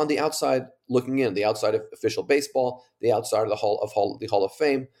his life on the outside looking in, the outside of official baseball, the outside of the Hall of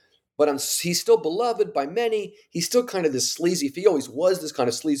Fame. But he's still beloved by many. He's still kind of this sleazy, he always was this kind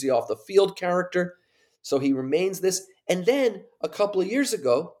of sleazy off the field character. So he remains this. And then a couple of years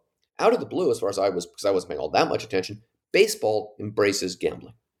ago, out of the blue, as far as I was, because I wasn't paying all that much attention, baseball embraces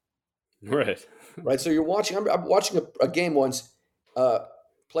gambling. Right. Right. So you're watching, I'm watching a game once,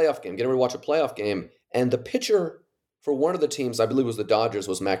 playoff game, getting ready to watch a playoff game. And the pitcher for one of the teams, I believe it was the Dodgers,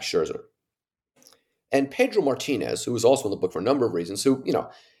 was Max Scherzer. And Pedro Martinez, who was also in the book for a number of reasons, who,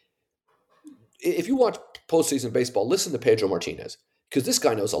 if you watch postseason baseball, listen to Pedro Martinez, because this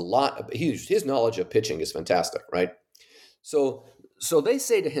guy knows a lot. His knowledge of pitching is fantastic, right? So they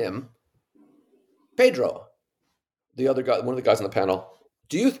say to him, Pedro, the other guy, one of the guys on the panel,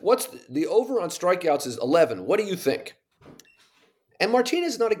 what's the over on strikeouts is 11. What do you think? And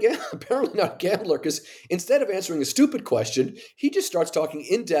Martinez is apparently not a gambler, because instead of answering a stupid question, he just starts talking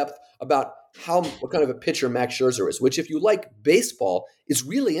in depth about what kind of a pitcher Max Scherzer is, which if you like baseball, is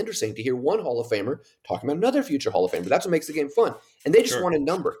really interesting to hear one Hall of Famer talking about another future Hall of Famer. That's what makes the game fun. And they just want a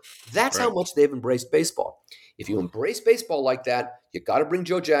number. That's how much they've embraced baseball. If you embrace baseball like that, you got to bring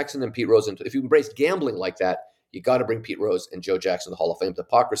Joe Jackson and Pete Rose into it. If you embrace gambling like that, you got to bring Pete Rose and Joe Jackson to the Hall of Fame.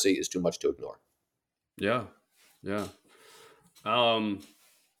 Hypocrisy is too much to ignore. Yeah. Yeah.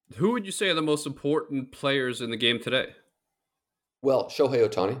 Who would you say are the most important players in the game today? Well, Shohei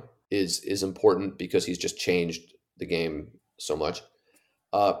Ohtani is important because he's just changed the game so much.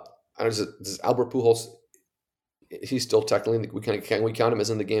 Does Albert Pujols? He's still technically can we count him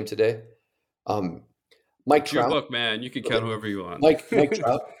as in the game today? Mike Trout, your book, man. You can count whoever you want. Mike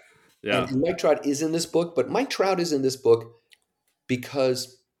Trout. Yeah, and Mike Trout is in this book, but Mike Trout is in this book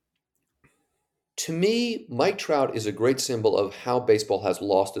because, to me, Mike Trout is a great symbol of how baseball has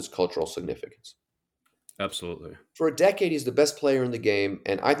lost its cultural significance. Absolutely. For a decade, he's the best player in the game,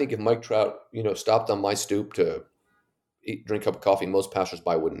 and I think if Mike Trout, stopped on my stoop to drink a cup of coffee, most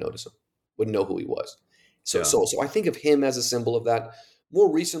passersby wouldn't notice him, wouldn't know who he was. So I think of him as a symbol of that.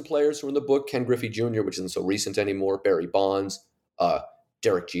 More recent players who are in the book: Ken Griffey Jr., which isn't so recent anymore; Barry Bonds,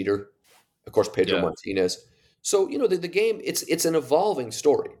 Derek Jeter, of course, Pedro Martinez. So the game, it's an evolving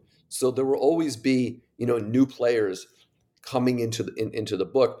story. So there will always be new players coming into the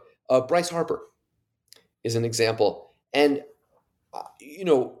book. Bryce Harper is an example, and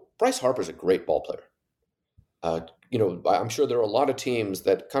Bryce Harper is a great ball player. I'm sure there are a lot of teams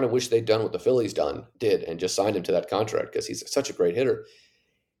that kind of wish they'd done what the Phillies did and just signed him to that contract because he's such a great hitter.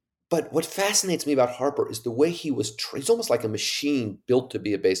 But what fascinates me about Harper is the way he's almost like a machine built to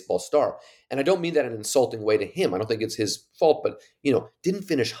be a baseball star. And I don't mean that in an insulting way to him. I don't think it's his fault, but, didn't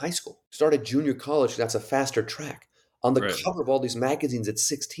finish high school, started junior college. That's a faster track on the cover of all these magazines at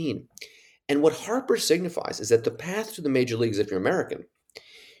 16. And what Harper signifies is that the path to the major leagues, if you're American,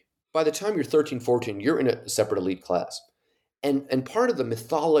 by the time you're 13, 14, you're in a separate elite class. And part of the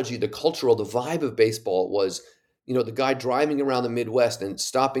mythology, the cultural, the vibe of baseball was, the guy driving around the Midwest and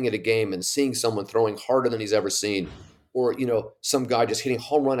stopping at a game and seeing someone throwing harder than he's ever seen, or, some guy just hitting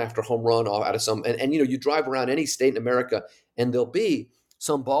home run after home run out of some, and you drive around any state in America and there'll be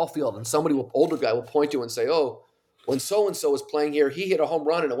some ball field and older guy will point to you and say, oh, when so-and-so was playing here, he hit a home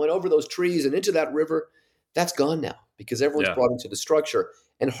run and it went over those trees and into that river. That's gone now because everyone's brought into the structure.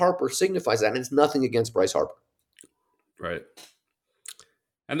 And Harper signifies that, and it's nothing against Bryce Harper. Right.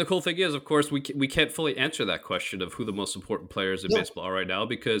 And the cool thing is, of course, we can't fully answer that question of who the most important players in baseball are right now,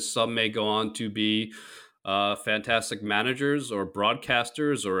 because some may go on to be fantastic managers or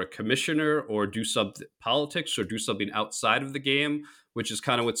broadcasters or a commissioner or do some politics or do something outside of the game, which is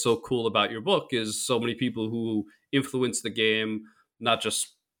kind of what's so cool about your book is so many people who influence the game, not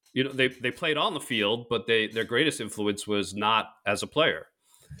just they played on the field, but their greatest influence was not as a player.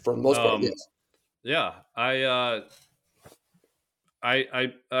 For the most part, Um, yes. yeah, I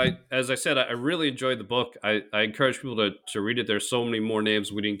as I said, I really enjoyed the book. I encourage people to read it. There's so many more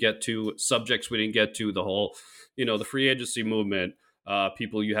names we didn't get to, subjects we didn't get to, the whole, the free agency movement,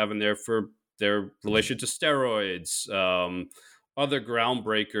 people you have in there for their relation to steroids, other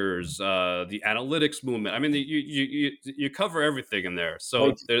groundbreakers, the analytics movement. I mean, you cover everything in there. So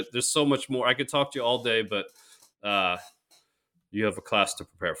Thank you. there's so much more. I could talk to you all day, but you have a class to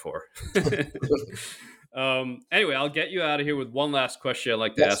prepare for. Anyway, I'll get you out of here with one last question I'd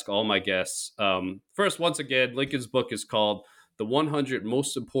like to Yes. ask all my guests. First, once again, Lincoln's book is called The 100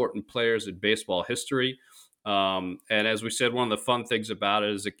 Most Important Players in Baseball History. And as we said, one of the fun things about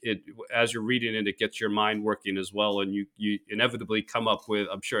it is as you're reading it, it gets your mind working as well. And you inevitably come up with,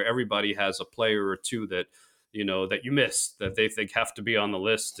 I'm sure everybody has a player or two that you missed, that they think have to be on the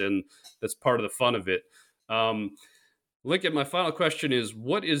list. And that's part of the fun of it. Lincoln, my final question is,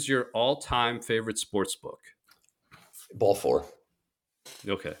 what is your all-time favorite sports book? Ball 4.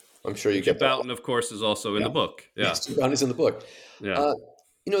 Okay. I'm sure you Chip get that. Bouton, of course, is also in the book. Yeah. Yes, Chip Bouton is in the book. Yeah.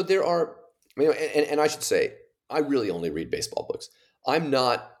 There are, and I should say, I really only read baseball books. I'm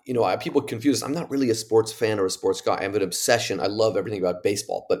not, people confuse us. I'm not really a sports fan or a sports guy. I have an obsession. I love everything about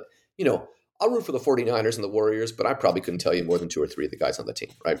baseball. But, I'll root for the 49ers and the Warriors, but I probably couldn't tell you more than 2 or 3 of the guys on the team,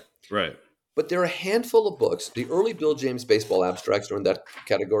 right? Right. But there are a handful of books. The early Bill James baseball abstracts are in that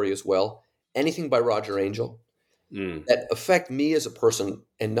category as well. Anything by Roger Angell that affect me as a person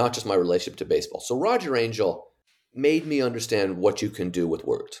and not just my relationship to baseball. So Roger Angell made me understand what you can do with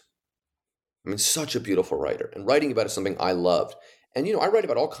words. I mean, such a beautiful writer. And writing about it is something I loved. And, I write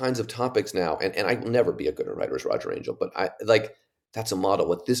about all kinds of topics now. And I will never be a good writer as Roger Angell. But that's a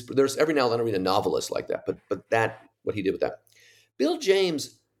model. There's every now and then I read a novelist like that. But what he did with that. Bill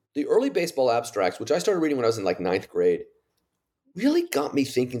James, the early baseball abstracts, which I started reading when I was in 9th grade, really got me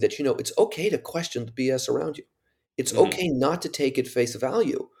thinking that, it's okay to question the BS around you. It's okay not to take at face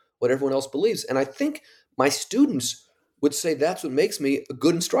value what everyone else believes. And I think my students would say that's what makes me a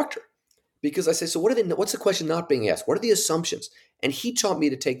good instructor. Because I say, so what's the question not being asked? What are the assumptions? And he taught me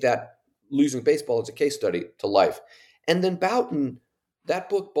to take that losing baseball as a case study to life. And then Bouton, that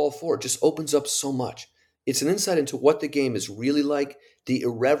book, Ball 4, just opens up so much. It's an insight into what the game is really like, the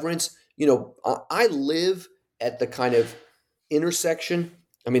irreverence. I live at the kind of intersection,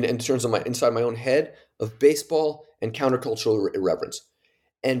 in terms of inside my own head, of baseball and countercultural irreverence.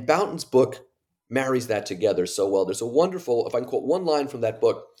 And Bouton's book marries that together so well. There's a wonderful, if I can quote one line from that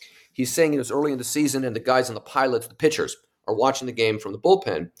book, he's saying it was early in the season and the guys on the pilots, the pitchers, are watching the game from the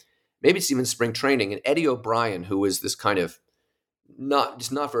bullpen. Maybe it's even spring training. And Eddie O'Brien, who is this kind of not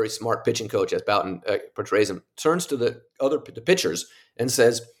very smart pitching coach, as Bouton portrays him, turns to the pitchers and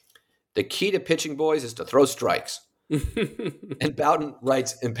says, "The key to pitching, boys, is to throw strikes." And Bouton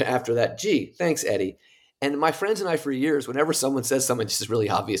writes after that, "Gee, thanks, Eddie." And my friends and I, for years, whenever someone says something just really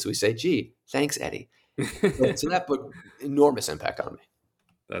obvious, we say, "Gee, thanks, Eddie." So that book, enormous impact on me.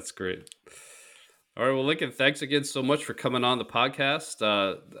 That's great. All right. Well, Lincoln, thanks again so much for coming on the podcast,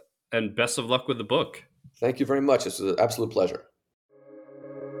 and best of luck with the book. Thank you very much. It's an absolute pleasure.